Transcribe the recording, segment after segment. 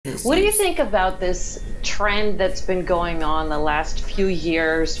What do you think about this trend that's been going on the last few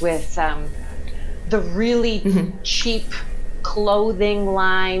years with the really cheap clothing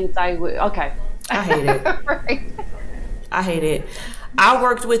lines? Okay. I hate it. Right. I hate it. I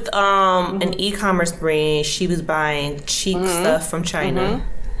worked with an e-commerce brand. She was buying cheap stuff from China.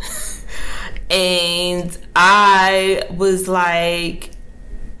 And I was like,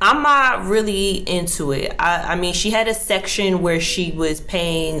 I'm not really into it. I mean, she had a section where she was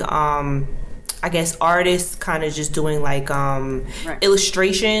paying, I guess, artists kind of just doing like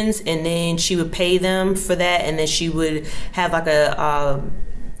illustrations, and then she would pay them for that, and then she would have like a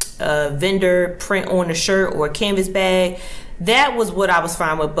vendor print on a shirt or a canvas bag. That was what I was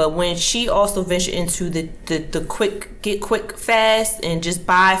fine with. But when she also ventured into the quick fast and just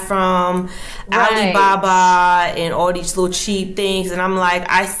buy from Alibaba and all these little cheap things, and I'm like,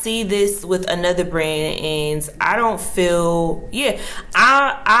 I see this with another brand and I don't feel,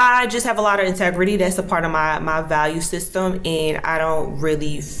 I just have a lot of integrity. That's a part of my value system, and I don't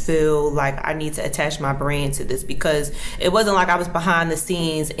really feel like I need to attach my brand to this, because it wasn't like I was behind the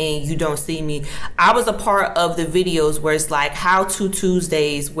scenes and you don't see me. I was a part of the videos where it's like how to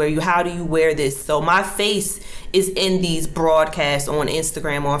Tuesdays, where how do you wear this? So my face is in these broadcasts on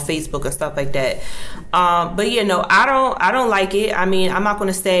Instagram, on Facebook, and stuff like that. But yeah, no, I don't like it. I mean, I'm not going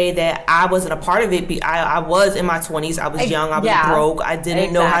to say that I wasn't a part of it. I was in my 20s. I was young. I was broke. I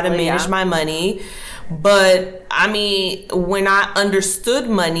didn't know how to manage my money. But I mean, when I understood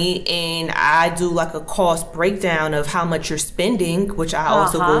money, and I do like a cost breakdown of how much you're spending, which I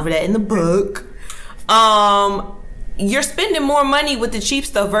also go over that in the book. You're spending more money with the cheap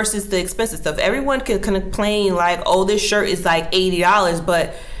stuff versus the expensive stuff. Everyone can complain like, oh, this shirt is like $80,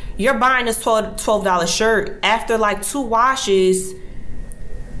 but you're buying this $12 shirt. After like 2 washes,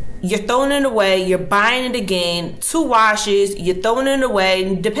 you're throwing it away. You're buying it again. 2 washes, you're throwing it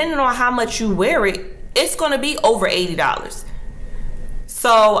away. Depending on how much you wear it, it's going to be over $80.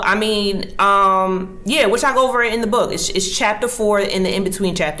 So, I mean, which I go over it in the book. It's chapter 4 in the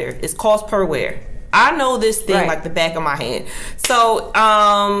in-between chapter. It's cost per wear. I know this thing like the back of my hand. So,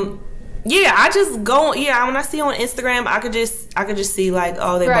 I just go. When I see on Instagram, I could just see like,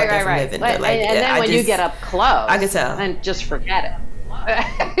 oh, they bought that from that vendor. Like, and then when you get up close, I can tell. And just forget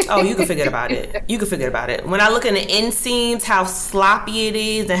it. Oh, you can forget about it. You can forget about it. When I look in the inseams, how sloppy it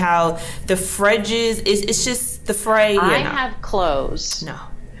is, and how the fringes, it's just the fray. I have clothes. No.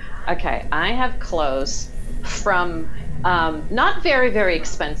 Okay, I have clothes from not very, very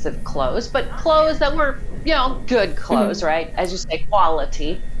expensive clothes, but clothes that were, good clothes, right? As you say,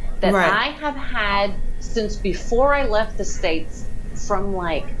 quality, that I have had since before I left the States, from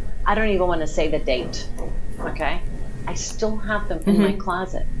like, I don't even want to say the date, okay? I still have them in my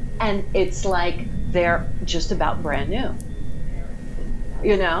closet. And it's like they're just about brand new,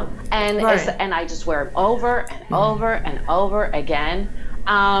 And and I just wear them over and over and over again.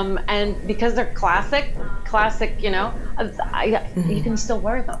 And because they're classic, you can still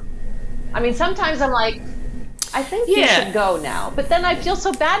wear them. I mean, sometimes I'm like, I think you should go now. But then I feel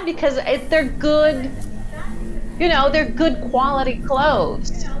so bad because they're good, they're good quality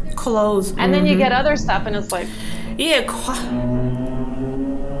clothes. And then you get other stuff and it's like...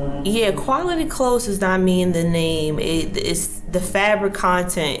 quality clothes does not mean the name. It's the fabric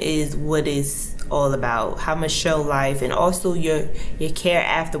content is what is all about, how much show life, and also your care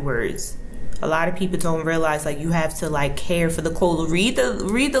afterwards. A lot of people don't realize like you have to like care for the clothes. Read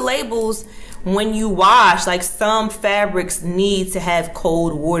the labels when you wash. Like some fabrics need to have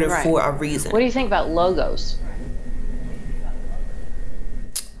cold water for a reason. What do you think about logos?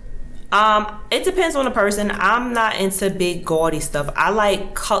 It depends on the person. I'm not into big gaudy stuff. I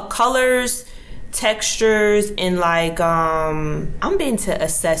like colors, textures, and like I'm into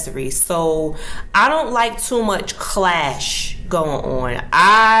accessories, so I don't like too much clash going on.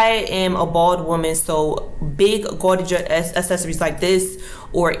 I am a bald woman, so big gaudy accessories like this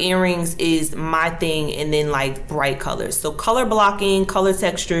or earrings is my thing, and then like bright colors. So color blocking, color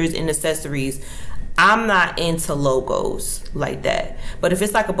textures, and accessories. I'm not into logos like that. But if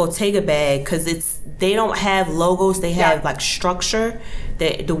it's like a Bottega bag, because they don't have logos, they have like structure,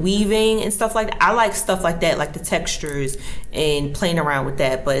 the weaving and stuff like that. I like stuff like that, like the textures and playing around with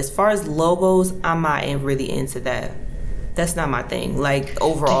that. But as far as logos, I'm not really into that. That's not my thing. Like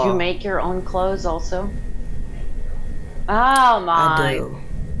overall. Do you make your own clothes also? Oh my! I do.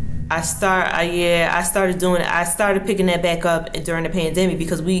 I started doing it. I started picking that back up during the pandemic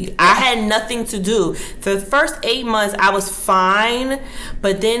because I had nothing to do. For the first 8 months, I was fine,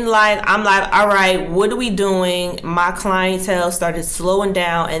 but then I'm like, all right, what are we doing? My clientele started slowing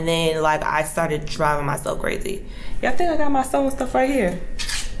down, and then like I started driving myself crazy. Yeah, I think I got my sewing stuff right here.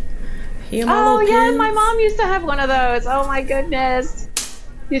 Here, my Oh little yeah, pins. my mom used to have one of those. Oh my goodness.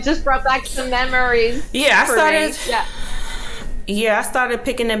 You just brought back some memories. Yeah, I started. Me. Yeah. Yeah, I started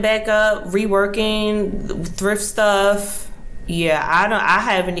picking it back up, reworking thrift stuff. Yeah, I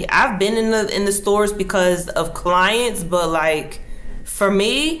haven't. I've been in the stores because of clients, but like for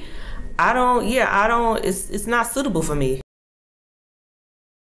me, I don't. Yeah, I don't. It's not suitable for me.